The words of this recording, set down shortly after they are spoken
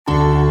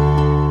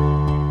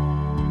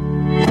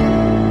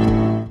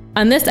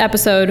On this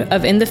episode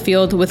of In the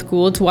Field with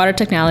Gould's Water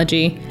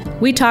Technology,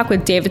 we talk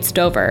with David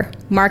Stover,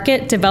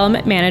 Market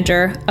Development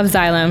Manager of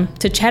Xylem,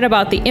 to chat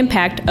about the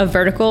impact of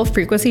vertical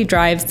frequency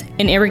drives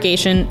in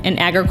irrigation and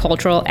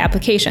agricultural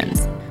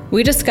applications.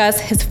 We discuss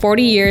his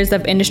 40 years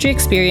of industry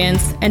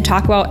experience and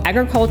talk about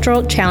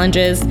agricultural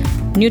challenges,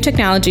 new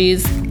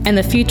technologies, and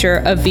the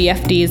future of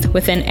VFDs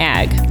within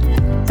ag.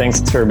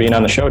 Thanks for being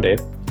on the show, Dave.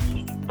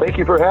 Thank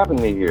you for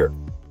having me here.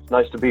 It's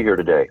nice to be here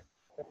today.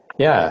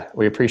 Yeah,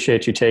 we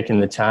appreciate you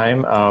taking the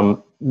time.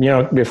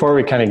 Before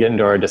we kind of get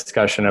into our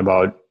discussion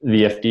about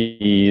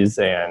VFDs,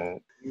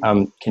 and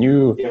can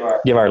you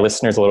give our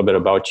listeners a little bit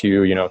about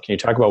you? Can you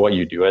talk about what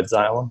you do at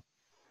Xylem?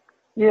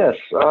 Yes.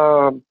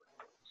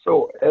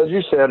 So as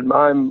you said,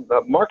 I'm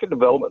a market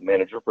development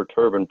manager for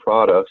turbine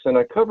products, and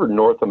I cover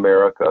North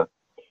America.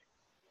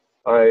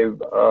 I've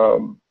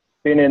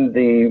been in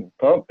the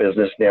pump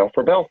business now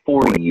for about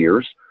 40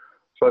 years.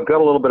 So I've got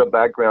a little bit of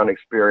background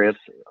experience,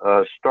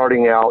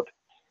 starting out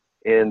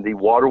in the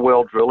water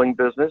well drilling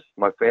business.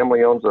 My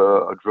family owns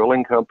a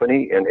drilling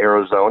company in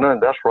Arizona, and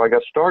that's where I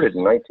got started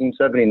in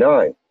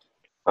 1979.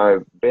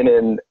 I've been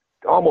in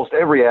almost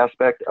every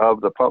aspect of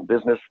the pump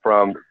business,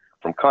 from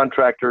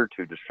contractor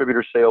to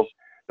distributor sales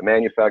to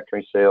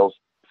manufacturing sales.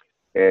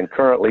 And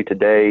currently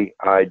today,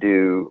 I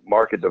do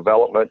market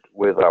development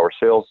with our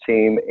sales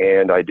team,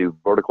 and I do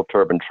vertical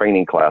turbine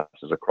training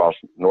classes across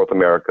North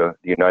America,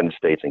 the United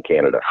States, and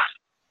Canada.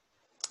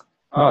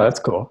 Oh, that's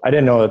cool. I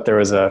didn't know that there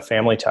was a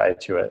family tie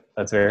to it.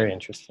 That's very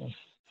interesting.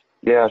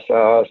 Yes.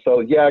 I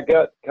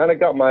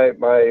got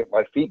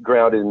my feet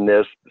grounded in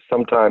this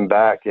some time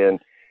back, and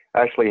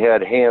actually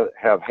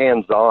have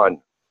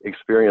hands-on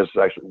experience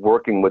actually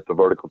working with the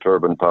vertical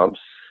turbine pumps.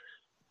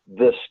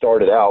 This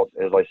started out,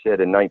 as I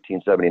said, in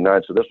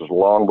 1979. So this was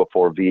long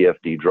before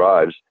VFD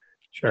drives.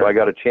 Sure. So I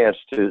got a chance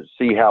to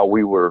see how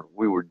we were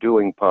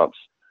doing pumps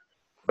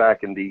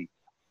back in the,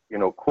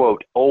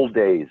 quote, old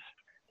days,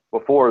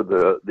 before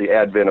the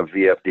advent of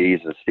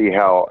VFDs, and see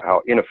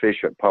how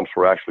inefficient pumps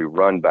were actually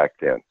run back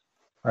then.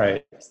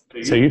 Right.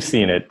 So you've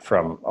seen it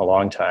from a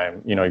long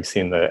time. You've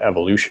seen the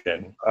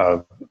evolution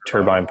of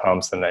turbine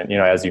pumps, and then,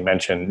 as you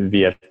mentioned,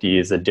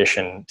 VFD's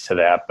addition to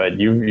that. But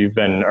you've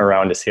been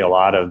around to see a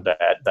lot of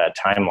that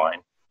timeline.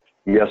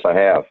 Yes, I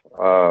have.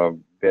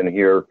 Been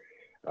here,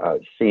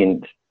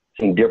 seen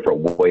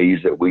different ways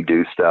that we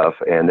do stuff,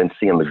 and then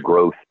seeing the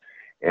growth.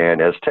 And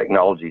as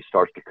technology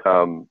starts to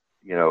come,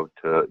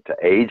 to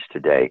age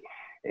today,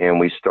 and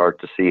we start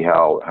to see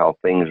how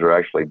things are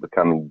actually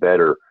becoming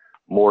better,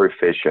 more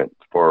efficient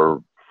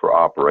for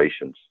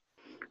operations.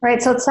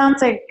 Right. So it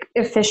sounds like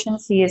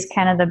efficiency is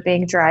kind of the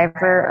big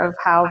driver of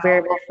how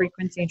variable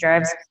frequency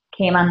drives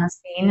came on the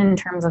scene in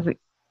terms of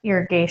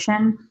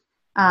irrigation.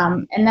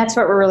 And that's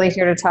what we're really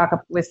here to talk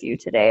with you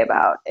today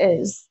about,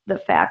 is the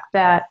fact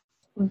that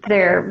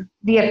their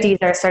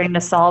VFDs are starting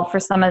to solve for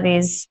some of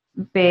these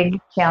big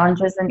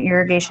challenges in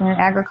irrigation and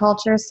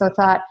agriculture. So I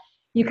thought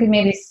you could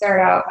maybe start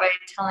out by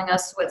telling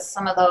us what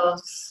some of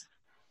those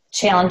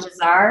challenges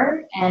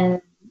are, and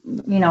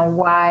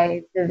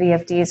why the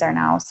VFDs are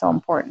now so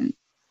important.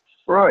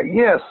 Right.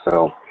 Yes.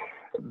 So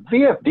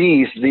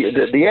VFDs,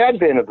 the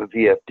advent of the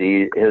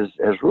VFD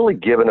has really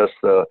given us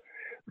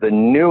the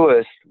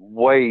newest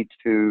way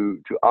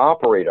to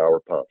operate our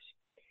pumps.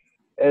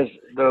 As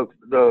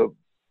the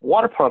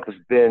water pump has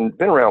been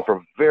around for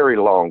a very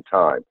long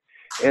time,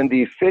 and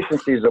the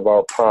efficiencies of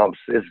our pumps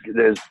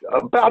is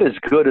about as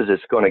good as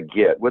it's going to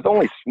get, with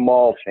only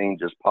small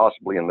changes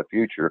possibly in the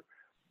future,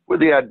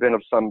 with the advent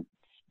of some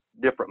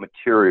different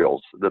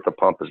materials that the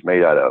pump is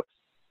made out of.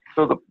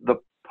 So the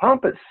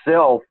pump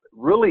itself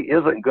really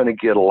isn't going to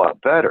get a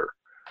lot better.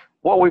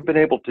 What we've been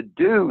able to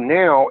do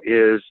now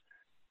is,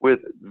 with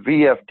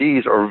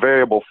VFDs, or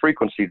variable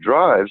frequency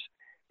drives,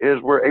 is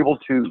we're able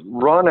to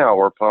run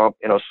our pump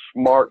in a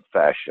smart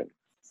fashion.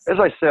 As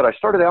I said, I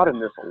started out in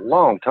this a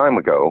long time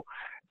ago,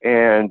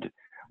 and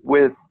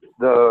with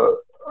the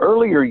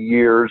earlier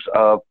years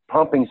of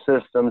pumping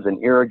systems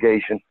and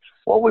irrigation,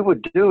 what we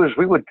would do is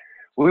we would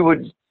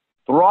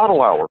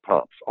throttle our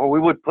pumps, or we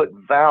would put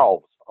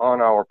valves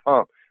on our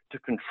pump to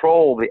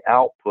control the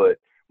output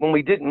when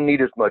we didn't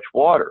need as much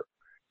water,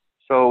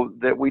 so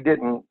that we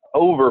didn't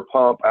over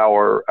pump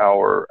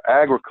our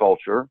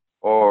agriculture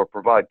or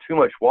provide too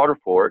much water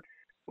for it.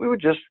 We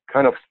would just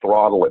kind of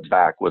throttle it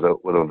back with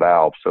a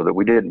valve, so that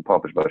we didn't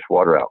pump as much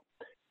water out.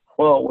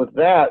 Well, with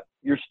that,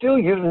 you're still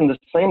using the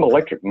same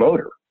electric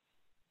motor.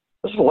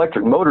 This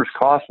electric motor's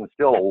costing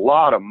still a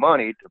lot of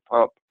money to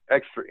pump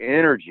extra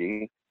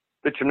energy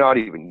that you're not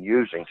even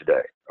using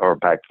today or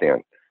back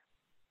then.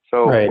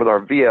 So Right. With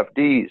our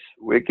VFDs,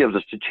 it gives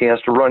us a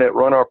chance to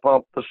run our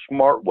pump the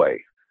smart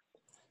way.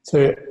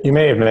 So you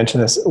may have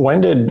mentioned this. When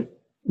did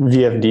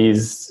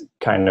VFDs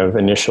kind of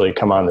initially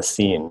come on the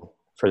scene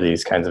for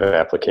these kinds of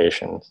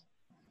applications?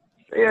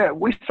 Yeah,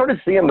 we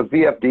started seeing the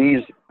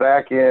VFDs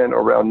back in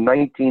around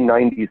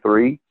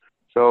 1993.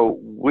 So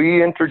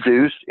we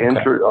introduced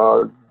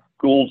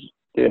Goulds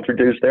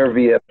introduced their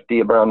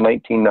VFD around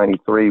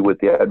 1993 with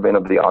the advent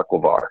of the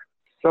Aquavar.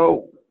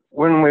 So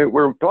when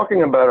we're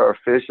talking about our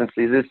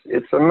efficiencies,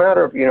 it's a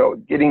matter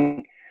of,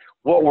 getting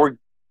what we're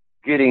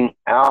getting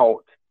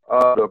out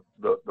of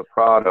the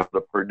product,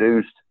 the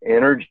produced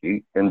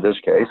energy, in this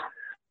case,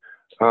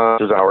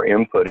 is our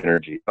input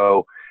energy.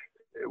 So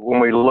when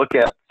we look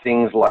at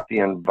things like the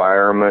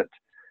environment,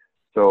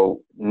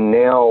 so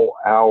now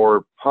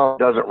our pump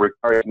doesn't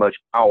require as much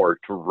power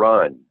to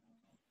run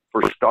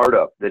for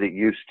startup that it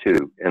used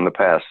to in the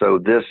past. So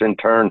this in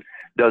turn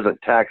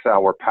doesn't tax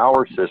our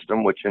power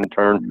system, which in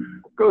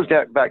turn goes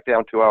back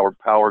down to our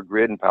power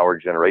grid and power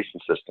generation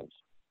systems.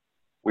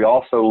 We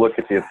also look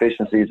at the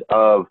efficiencies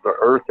of the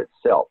earth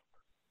itself.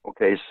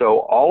 Okay, so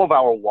all of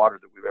our water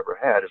that we've ever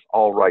had is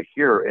all right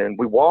here, and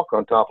we walk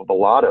on top of a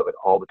lot of it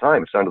all the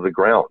time. It's under the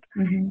ground.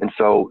 Mm-hmm. And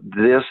so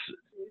this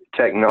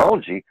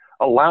technology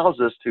allows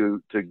us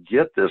to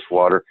get this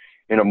water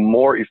in a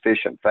more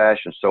efficient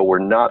fashion, so we're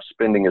not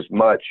spending as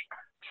much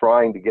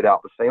trying to get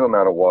out the same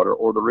amount of water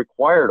or the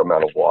required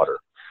amount of water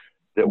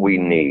that we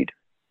need.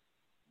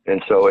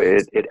 And so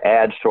it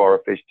adds to our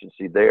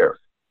efficiency there.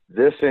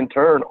 This in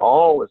turn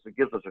it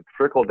gives us a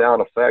trickle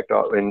down effect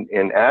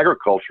in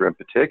agriculture in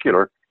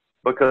particular,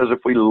 because if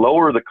we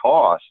lower the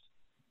cost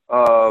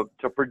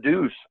to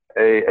produce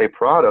a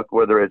product,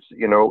 whether it's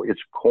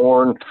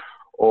corn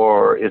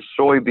or it's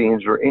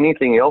soybeans or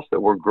anything else that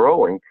we're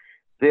growing,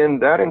 then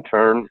that in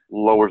turn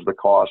lowers the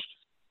cost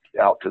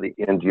out to the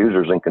end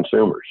users and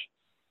consumers.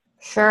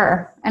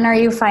 Sure. And are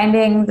you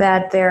finding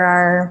that there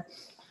are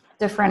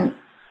different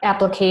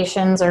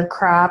applications or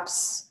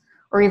crops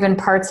or even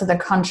parts of the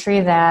country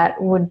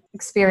that would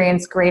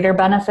experience greater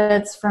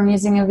benefits from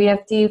using a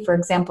VFD? For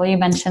example, you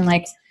mentioned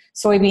like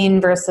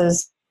soybean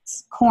versus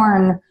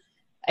corn.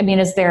 I mean,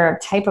 is there a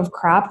type of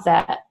crop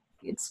that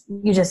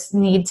you just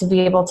need to be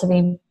able to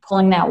be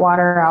pulling that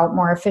water out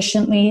more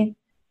efficiently?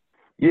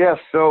 Yes.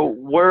 So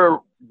where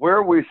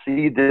we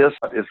see this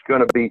is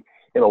going to be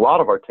in a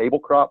lot of our table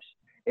crops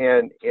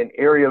and in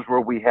areas where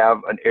we have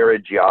an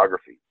arid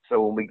geography.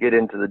 So when we get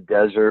into the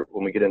desert,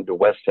 when we get into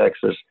West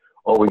Texas,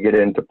 or we get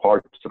into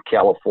parts of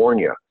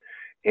California,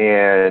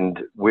 and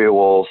we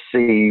will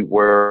see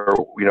where,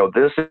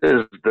 this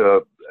is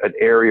an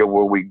area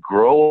where we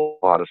grow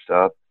a lot of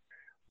stuff,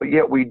 but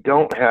yet we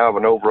don't have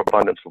an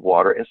overabundance of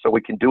water. And so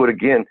we can do it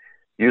again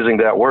using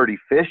that word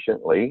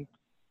efficiently,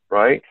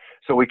 right?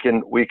 So we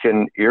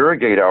can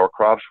irrigate our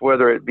crops,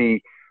 whether it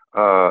be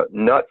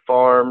nut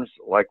farms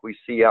like we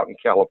see out in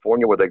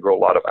California where they grow a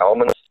lot of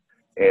almonds,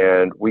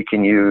 and we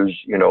can use,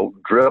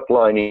 drip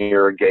line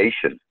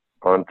irrigation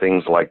on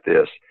things like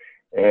this.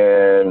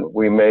 And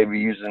we may be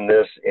using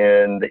this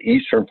in the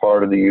eastern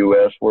part of the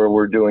U.S. where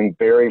we're doing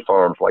berry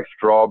farms like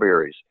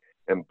strawberries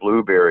and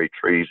blueberry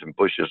trees and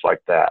bushes like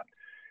that.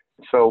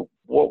 So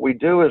what we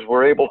do is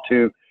we're able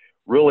to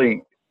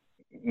really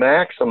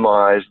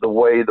maximize the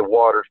way the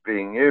water's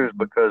being used,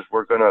 because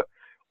we're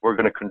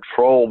gonna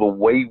control the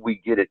way we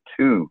get it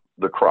to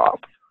the crop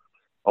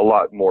a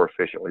lot more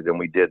efficiently than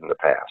we did in the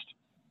past.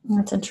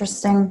 That's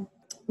interesting.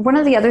 One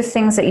of the other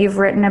things that you've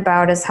written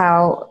about is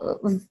how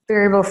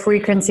variable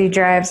frequency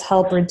drives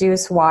help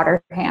reduce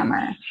water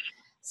hammer.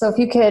 So if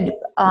you could,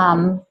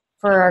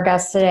 for our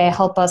guests today,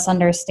 help us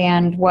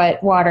understand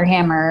what water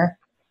hammer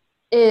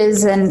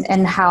is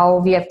and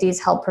how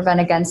VFDs help prevent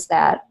against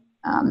that,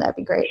 that'd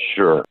be great.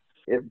 Sure.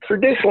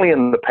 Traditionally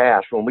in the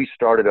past, when we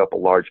started up a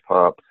large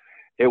pump,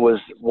 it was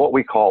what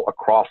we call a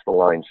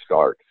cross-the-line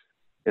start.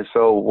 And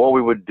so what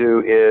we would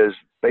do is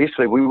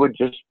basically we would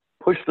just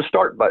push the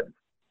start button.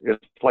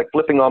 It's like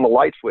flipping on the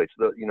light switch.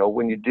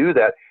 When you do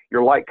that,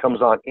 your light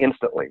comes on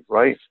instantly,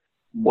 right?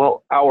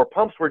 Well, our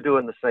pumps were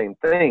doing the same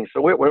thing.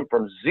 So it went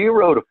from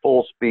 0 to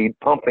full speed,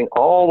 pumping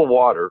all the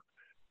water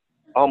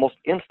almost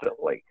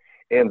instantly.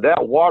 And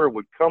that water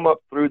would come up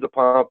through the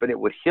pump and it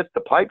would hit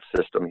the pipe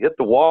system, hit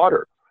the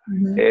water.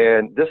 Mm-hmm.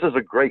 And this is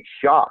a great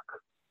shock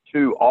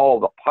to all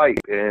the pipe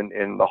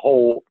and the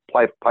whole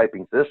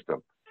piping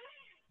system.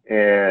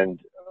 And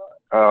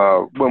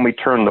when we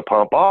turn the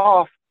pump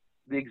off,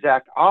 the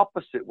exact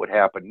opposite would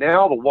happen.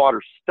 Now the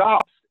water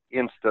stops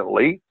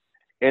instantly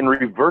and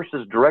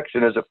reverses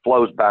direction as it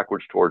flows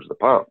backwards towards the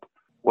pump.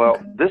 Well,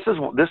 okay.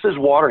 This is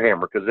water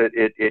hammer, because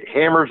it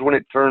hammers when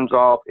it turns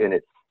off and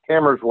it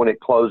hammers when it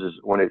closes,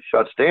 when it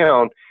shuts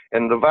down,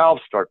 and the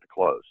valves start to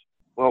close.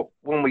 Well,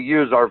 when we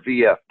use our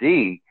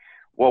VFD,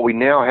 what we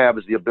now have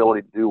is the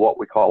ability to do what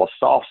we call a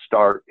soft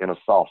start and a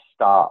soft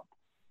stop.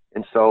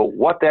 And so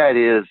what that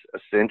is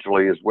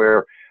essentially is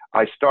where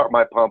I start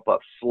my pump up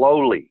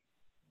slowly,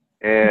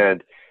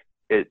 and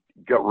it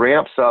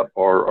ramps up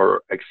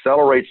or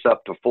accelerates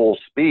up to full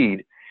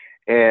speed.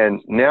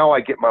 And now I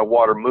get my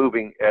water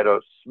moving at a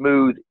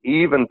smooth,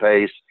 even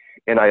pace,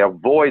 and I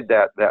avoid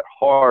that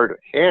hard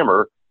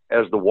hammer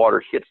as the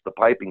water hits the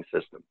piping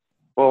system.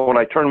 Well, when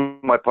I turn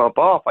my pump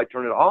off, I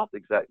turn it off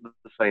exactly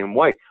the same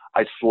way.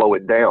 I slow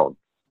it down.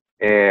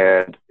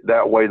 And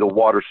that way the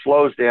water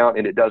slows down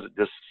and it doesn't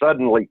just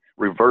suddenly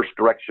reverse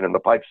direction in the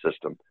pipe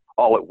system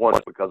all at once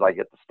because I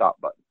hit the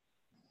stop button.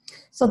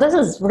 So this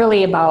is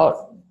really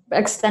about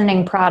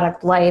extending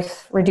product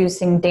life,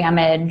 reducing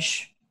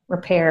damage,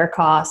 repair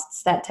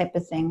costs, that type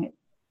of thing.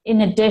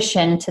 in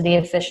addition to the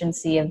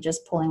efficiency of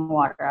just pulling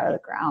water out of the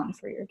ground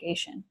for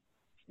irrigation.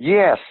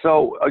 Yeah,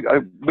 so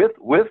with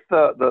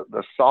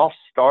the soft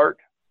start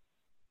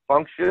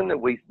function that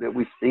we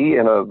see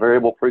in a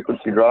variable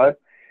frequency drive,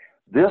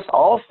 this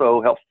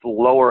also helps to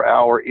lower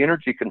our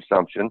energy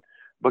consumption,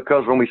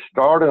 because when we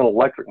start an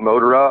electric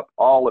motor up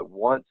all at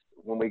once,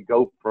 when we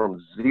go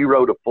from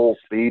 0 to full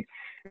speed,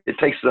 it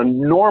takes an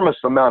enormous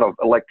amount of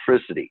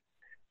electricity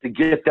to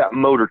get that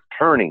motor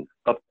turning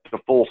up to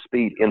full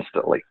speed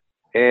instantly.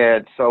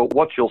 And so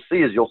what you'll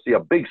see is a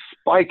big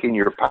spike in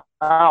your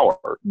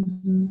power,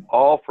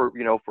 all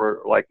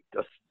for like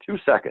just 2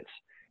 seconds,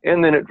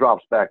 and then it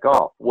drops back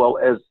off. Well,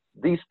 as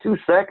these 2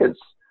 seconds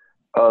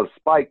of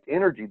spiked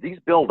energy, these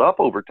build up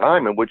over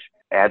time, and which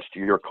adds to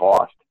your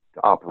cost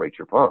to operate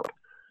your pump.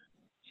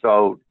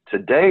 So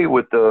today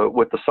with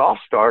the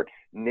soft start,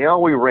 now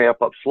we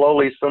ramp up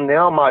slowly. So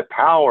now my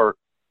power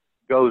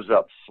goes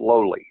up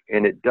slowly,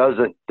 and it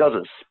doesn't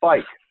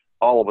spike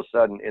all of a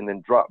sudden and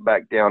then drop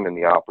back down in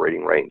the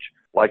operating range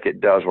like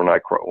it does when I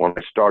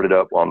started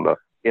up on the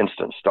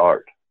instant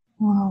start.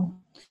 Wow.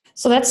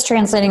 So that's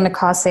translating to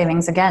cost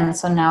savings again.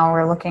 So now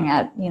we're looking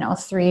at,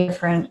 3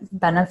 different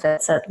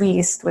benefits at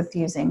least with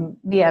using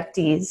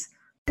VFDs.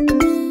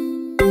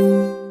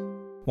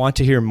 Want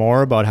to hear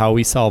more about how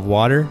we solve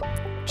water?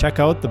 Check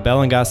out the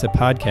Bell and Gossett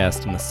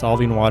podcast in the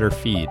Solving Water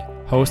feed.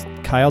 Host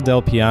Kyle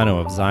Del Piano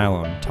of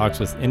Xylem talks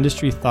with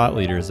industry thought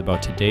leaders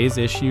about today's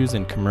issues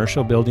in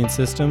commercial building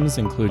systems,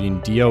 including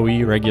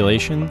DOE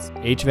regulations,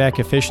 HVAC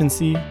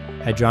efficiency,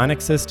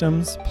 hydronic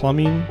systems,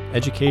 plumbing,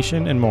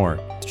 education, and more.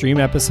 Stream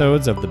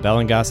episodes of the Bell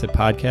and Gossett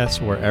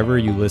podcast wherever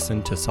you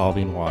listen to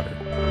Solving Water.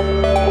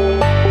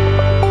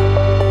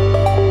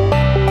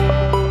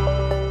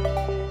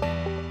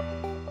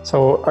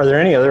 So are there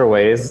any other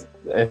ways,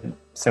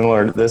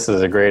 similar, this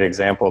is a great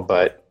example,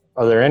 but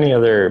are there any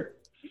other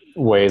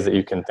ways that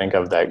you can think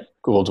of that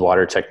Gould's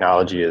water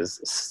technology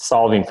is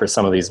solving for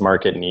some of these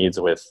market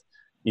needs with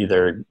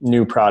either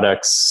new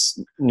products,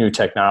 new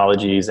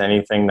technologies,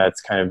 anything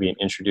that's kind of being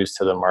introduced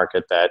to the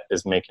market that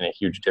is making a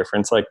huge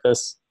difference like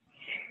this?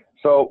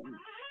 So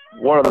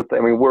one of the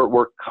things,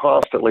 we're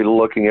constantly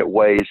looking at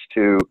ways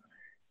to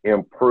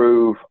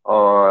improve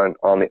on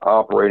the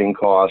operating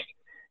cost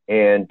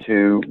and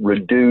to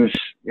reduce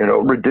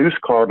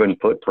carbon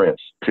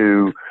footprints,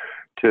 to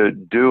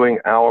doing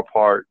our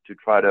part to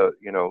try to,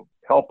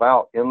 help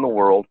out in the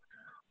world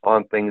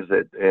on things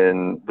that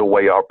in the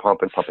way our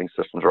pump and pumping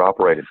systems are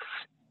operated.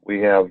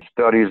 We have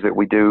studies that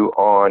we do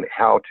on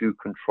how to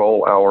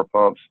control our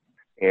pumps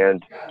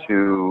and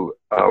to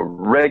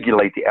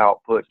regulate the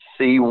output,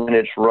 see when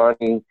it's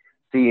running,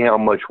 see how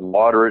much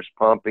water it's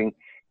pumping,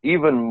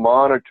 even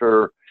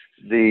monitor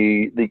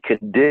the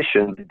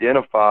condition,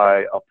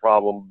 identify a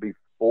problem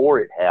before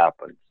it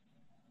happens,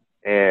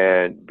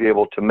 and be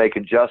able to make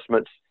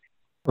adjustments.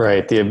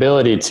 Right. The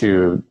ability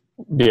to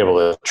be able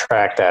to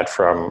track that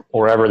from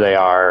wherever they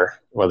are,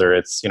 whether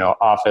it's,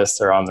 office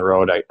or on the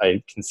road,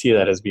 I can see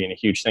that as being a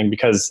huge thing,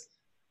 because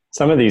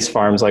some of these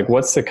farms, like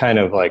what's the kind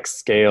of like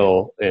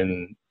scale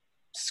and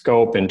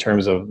scope in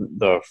terms of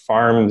the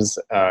farms,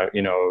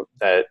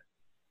 that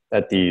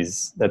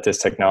this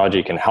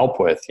technology can help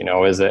with,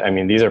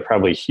 these are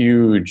probably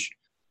huge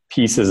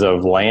pieces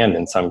of land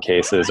in some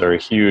cases, or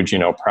huge,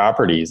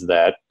 properties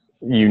that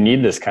you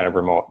need this kind of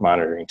remote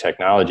monitoring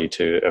technology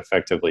to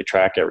effectively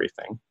track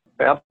everything.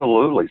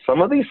 Absolutely. Some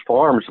of these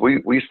farms,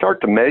 we start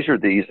to measure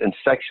these in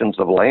sections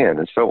of land.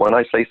 And so when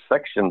I say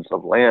sections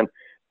of land,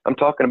 I'm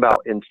talking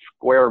about in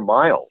square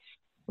miles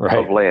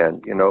of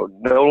land,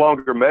 no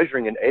longer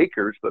measuring in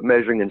acres, but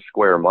measuring in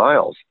square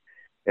miles.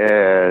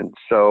 And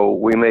so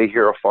we may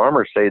hear a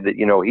farmer say that,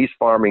 he's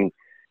farming,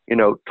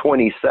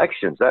 20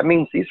 sections. That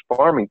means he's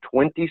farming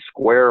 20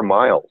 square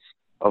miles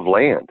of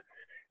land.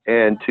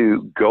 And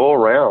to go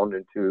around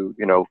and to,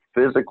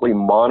 physically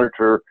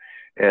monitor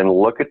and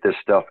look at this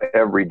stuff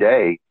every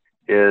day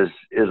is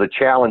a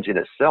challenge in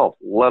itself,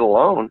 let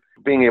alone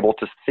being able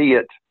to see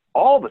it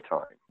all the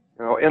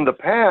time. In the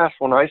past,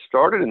 when I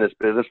started in this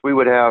business, we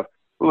would have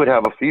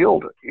a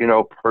field,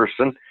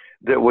 person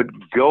that would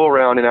go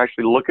around and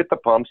actually look at the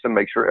pumps and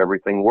make sure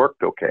everything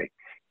worked okay.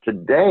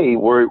 Today,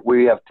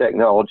 we have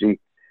technology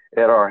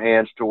at our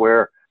hands to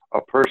where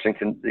a person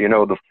can,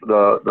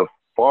 the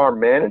farm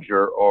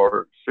manager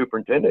or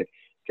superintendent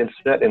can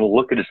sit and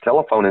look at his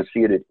telephone and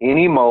see it at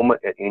any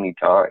moment, at any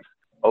time,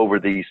 over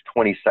these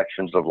 20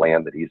 sections of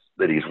land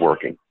that he's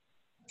working.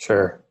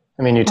 Sure.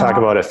 You talk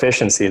about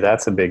efficiency.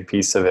 That's a big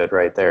piece of it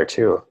right there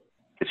too.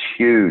 It's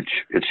huge.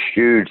 It's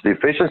huge. The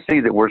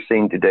efficiency that we're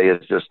seeing today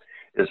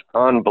is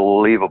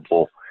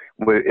unbelievable.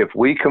 If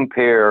we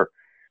compare,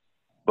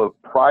 but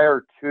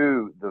prior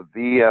to the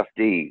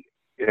VFD,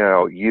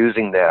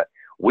 using that,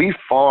 we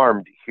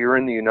farmed here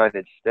in the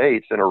United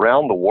States and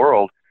around the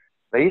world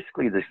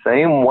basically the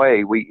same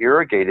way we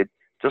irrigated,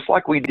 just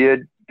like we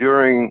did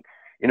during,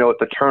 at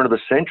the turn of the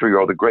century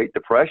or the Great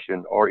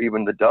Depression or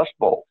even the Dust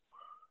Bowl.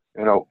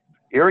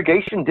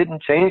 Irrigation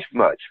didn't change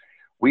much.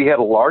 We had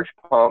a large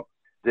pump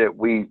that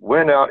we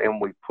went out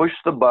and we pushed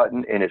the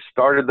button and it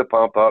started the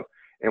pump up,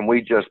 and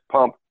we just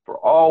pumped for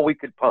all we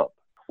could pump,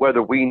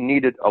 whether we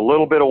needed a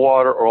little bit of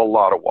water or a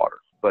lot of water.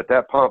 But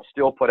that pump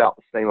still put out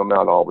the same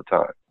amount all the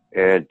time.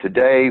 And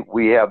today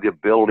we have the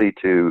ability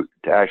to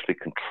actually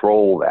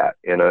control that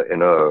in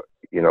a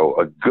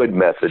good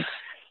method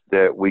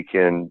that we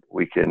can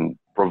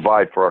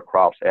provide for our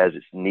crops as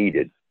it's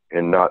needed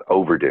and not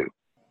overdo.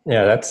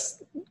 Yeah,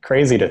 that's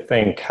crazy to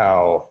think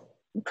how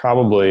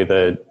probably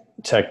the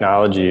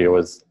technology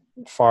was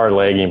far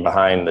lagging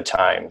behind the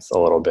times a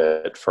little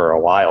bit for a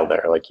while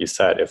there. Like you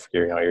said, if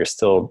you're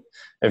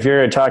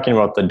talking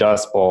about the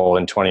Dust Bowl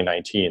in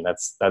 2019,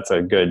 that's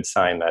a good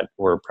sign that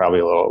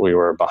we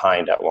were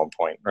behind at one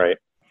point, right?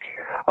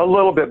 A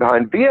little bit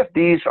behind.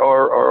 VFDs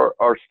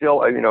are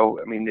still,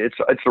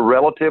 it's a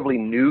relatively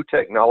new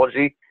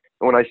technology.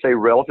 And when I say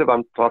relative,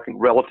 I'm talking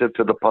relative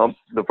to the pump,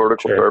 the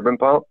vertical turbine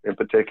pump in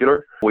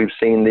particular. We've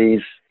seen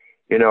these,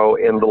 in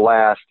the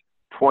last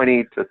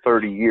 20 to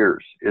 30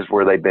 years is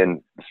where they've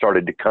been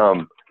started to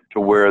come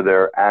to where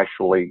they're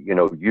actually,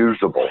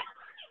 usable,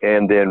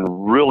 and then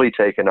really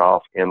taken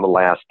off in the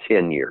last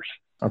 10 years.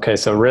 Okay,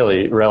 so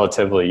really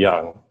relatively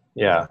young.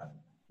 Yeah.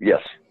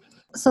 Yes.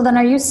 So then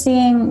are you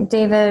seeing,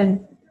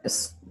 David,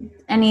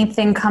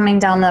 anything coming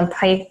down the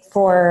pike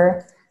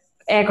for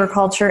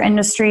agriculture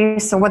industry?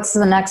 So what's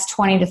the next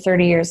 20 to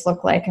 30 years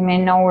look like? I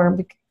mean, I know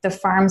the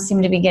farms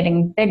seem to be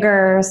getting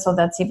bigger, so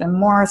that's even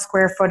more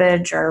square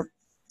footage or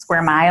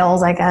square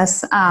miles, I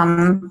guess.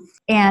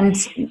 And,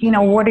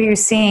 what are you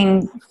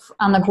seeing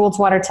on the Gould's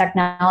Water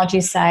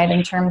Technology side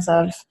in terms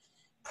of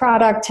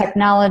product,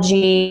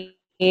 technology,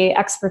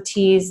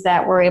 expertise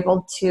that we're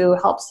able to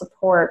help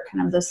support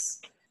kind of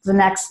the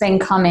next thing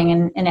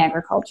coming in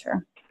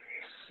agriculture?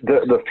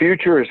 The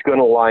future is going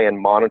to lie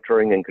in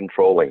monitoring and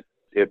controlling.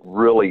 It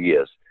really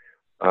is.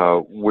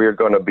 We're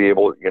going to be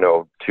able,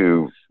 we're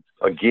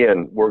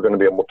going to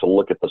be able to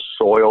look at the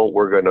soil.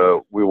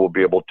 We will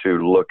be able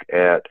to look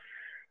at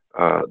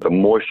the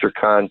moisture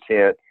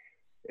content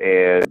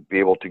and be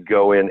able to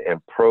go in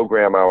and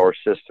program our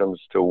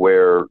systems to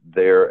where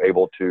they're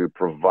able to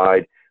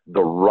provide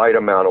the right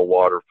amount of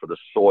water for the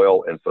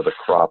soil and for the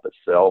crop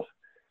itself.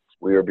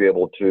 We will be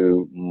able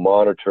to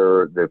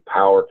monitor the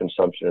power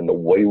consumption and the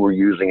way we're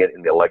using it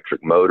in the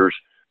electric motors,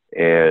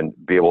 and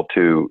be able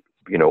to,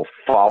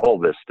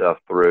 follow this stuff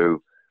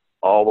through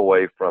all the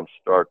way from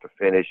start to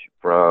finish,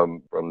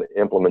 from the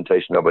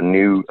implementation of a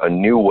new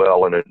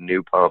well and a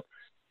new pump,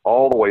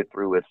 all the way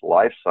through its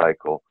life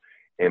cycle,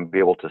 and be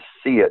able to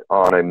see it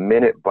on a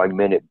minute by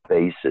minute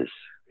basis.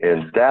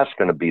 And that's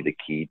going to be the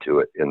key to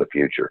it in the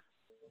future.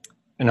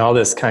 And all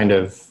this kind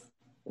of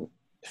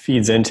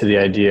feeds into the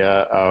idea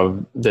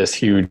of this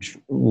huge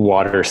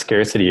water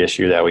scarcity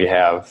issue that we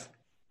have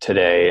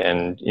today,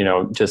 and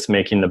just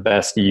making the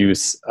best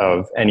use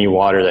of any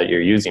water that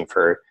you're using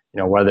for,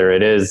 whether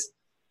it is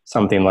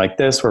something like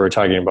this where we're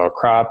talking about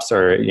crops,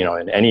 or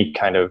in any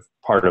kind of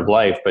part of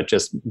life, but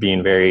just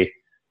being very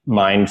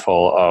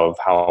mindful of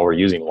how we're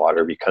using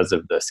water because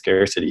of the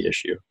scarcity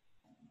issue.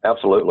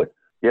 Absolutely.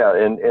 Yeah.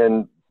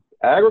 And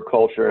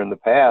agriculture in the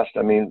past,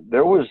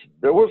 there was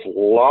a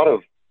lot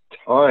of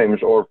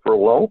times, or for a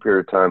long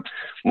period of time,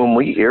 when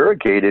we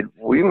irrigated,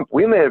 we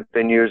may have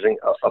been using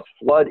a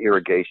flood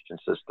irrigation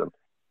system.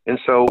 And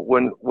so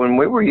when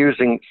we were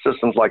using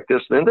systems like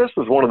this, then this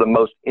was one of the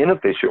most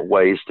inefficient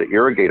ways to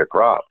irrigate a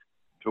crop,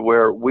 to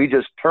where we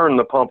just turned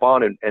the pump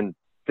on and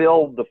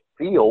filled the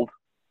field,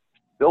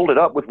 filled it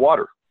up with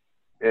water,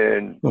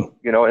 and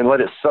and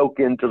let it soak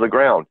into the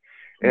ground.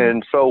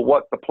 And so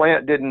what the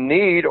plant didn't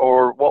need,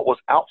 or what was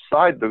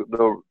outside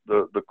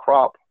the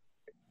crop,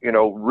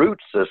 root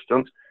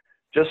system,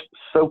 just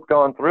soaked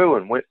on through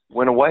and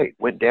went away,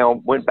 went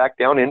back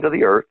down into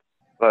the earth,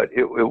 but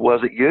it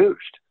wasn't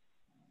used.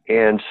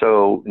 And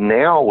so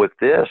now with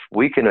this,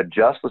 we can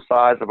adjust the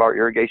size of our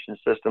irrigation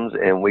systems,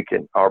 and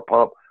our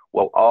pump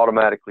will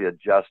automatically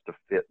adjust to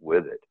fit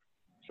with it.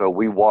 So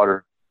we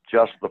water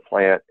just the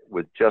plant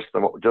with just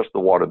the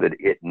water that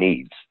it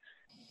needs.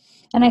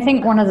 And I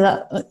think one of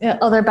the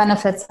other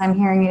benefits I'm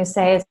hearing you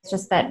say is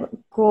just that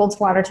Gould's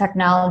Water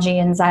Technology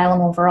and Xylem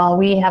overall,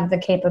 we have the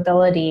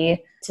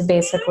capability to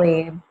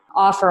basically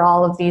offer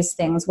all of these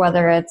things,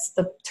 whether it's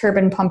the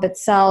turbine pump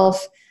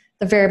itself,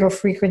 the variable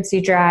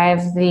frequency drive,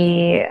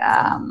 the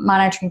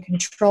monitoring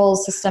control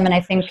system. And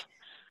I think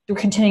we're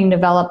continuing to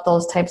develop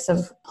those types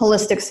of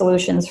holistic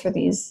solutions for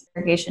these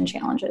irrigation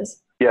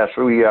challenges. Yes,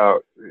 we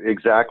are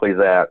exactly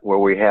that, where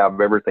we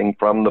have everything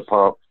from the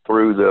pump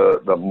through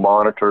the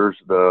monitors,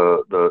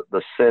 the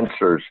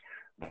sensors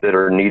that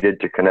are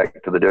needed to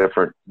connect to the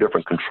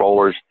different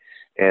controllers,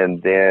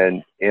 and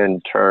then in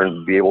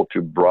turn be able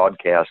to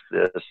broadcast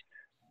this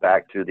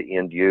back to the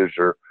end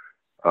user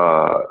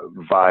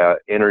via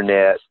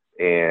internet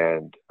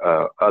and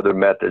other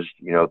methods,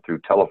 through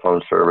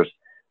telephone service,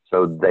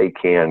 so they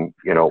can,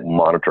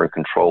 monitor and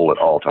control at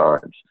all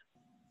times.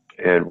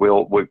 And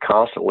we'll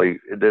constantly,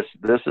 this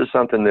is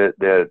something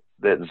that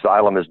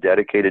Xylem is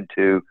dedicated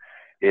to,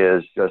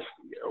 is just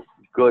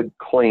good,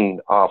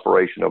 clean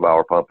operation of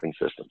our pumping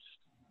systems.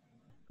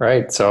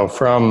 Right. So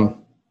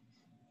from,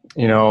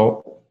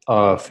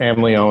 a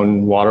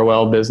family-owned water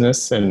well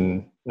business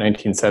in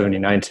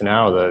 1979 to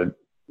now,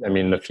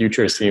 the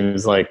future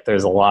seems like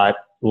there's a lot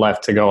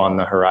left to go on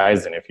the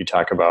horizon. If you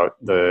talk about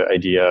the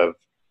idea of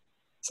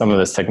some of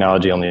this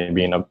technology only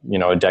being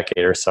a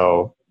decade or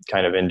so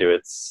kind of into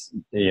its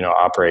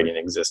operating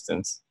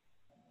existence.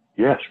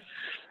 Yes.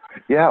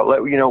 Yeah.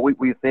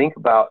 We think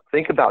about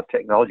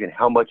technology and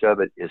how much of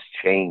it is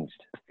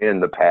changed in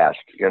the past,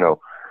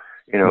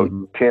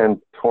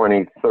 10,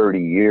 20, 30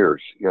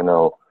 years,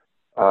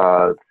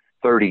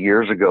 30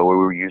 years ago, we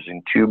were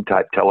using tube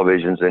type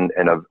televisions and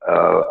a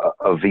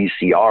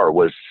VCR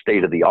was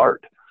state of the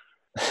art,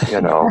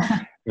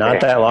 Not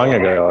that long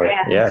ago.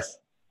 Yes.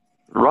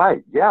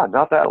 Right. Yeah.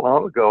 Not that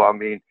long ago. I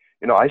mean,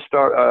 I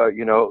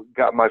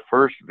got my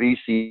first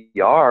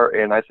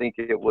VCR, and I think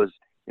it was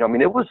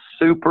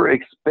super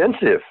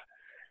expensive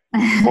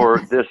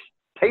for this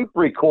tape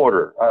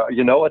recorder,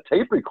 a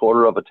tape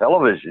recorder of a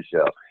television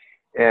show.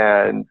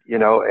 And,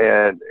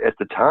 and at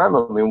the time,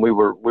 we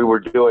were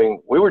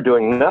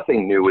doing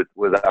nothing new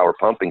with our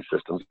pumping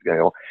systems,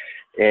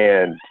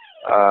 and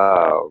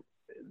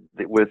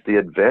with the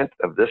advent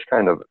of this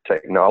kind of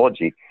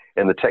technology,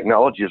 and the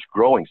technology is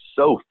growing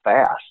so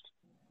fast,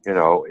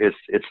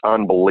 it's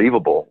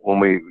unbelievable when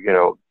we,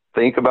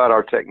 think about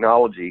our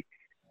technology,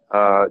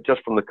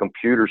 just from the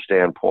computer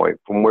standpoint,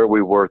 from where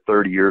we were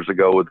 30 years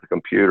ago with the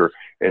computer,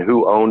 and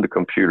who owned a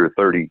computer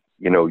 30,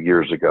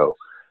 years ago.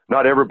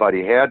 Not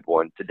everybody had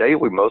one. Today,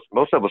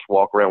 most of us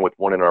walk around with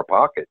one in our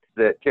pocket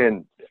that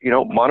can,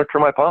 monitor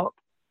my pump.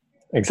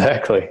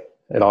 Exactly.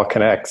 It all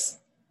connects.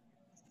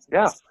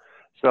 Yeah.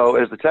 So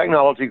as the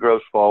technology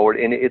grows forward,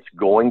 and it's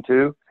going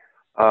to,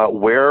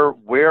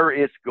 where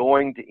it's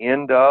going to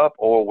end up,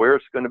 or where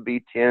it's going to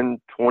be 10,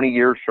 20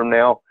 years from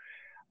now,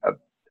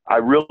 I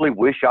really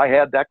wish I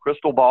had that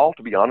crystal ball,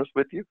 to be honest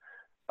with you.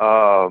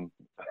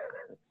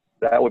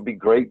 That would be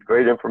great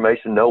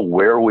information to know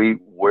where we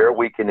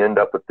can end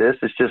up with this.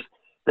 It's just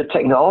the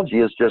technology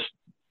is just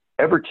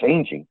ever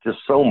changing, just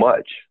so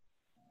much,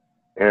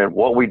 and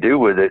what we do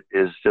with it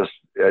is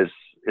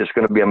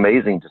going to be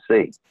amazing to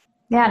see.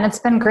 Yeah, and it's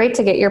been great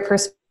to get your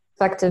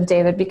perspective,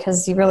 David,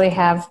 because you really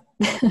have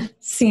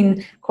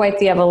seen quite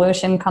the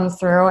evolution come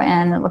through,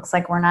 and it looks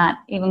like we're not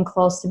even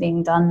close to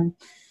being done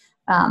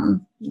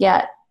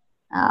yet.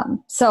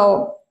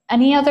 So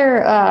any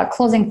other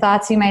closing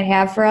thoughts you might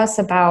have for us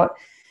about,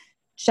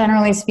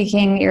 generally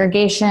speaking,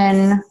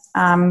 irrigation,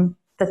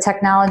 the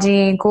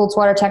technology, Gould's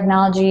water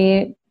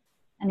technology,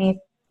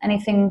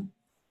 anything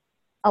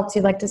else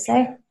you'd like to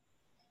say?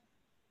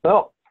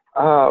 Well,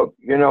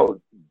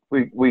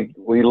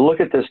 we look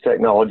at this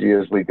technology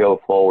as we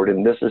go forward,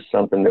 and this is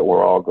something that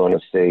we're all going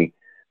to see.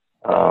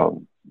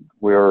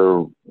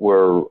 We're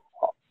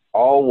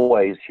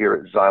always here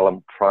at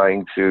Xylem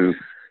trying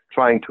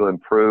to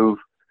improve.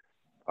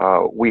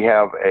 We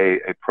have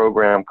a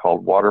program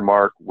called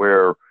Watermark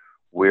where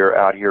we're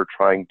out here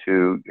trying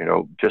to,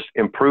 just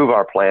improve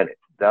our planet.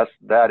 That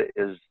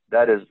is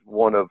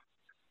one of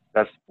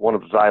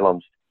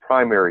Xylem's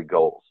primary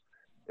goals.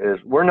 Is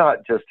we're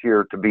not just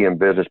here to be in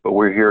business, but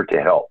we're here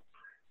to help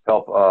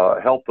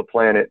the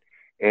planet.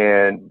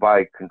 And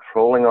by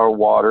controlling our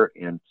water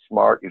in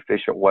smart,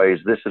 efficient ways,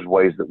 this is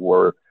ways that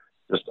we're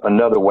just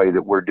another way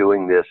that we're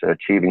doing this and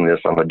achieving this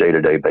on a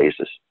day-to-day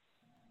basis.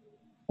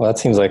 Well, that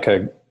seems like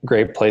a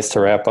great place to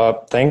wrap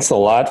up. Thanks a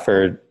lot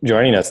for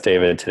joining us,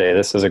 David, today.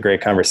 This was a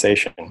great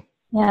conversation.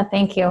 Yeah,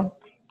 thank you.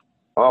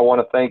 I want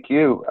to thank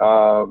you.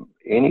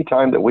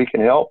 Anytime that we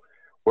can help,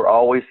 we're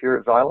always here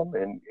at Xylem,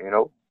 and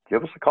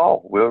give us a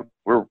call.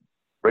 We're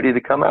ready to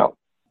come out.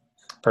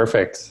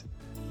 Perfect.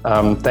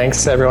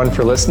 Thanks everyone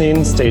for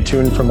listening. Stay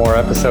tuned for more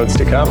episodes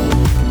to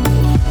come.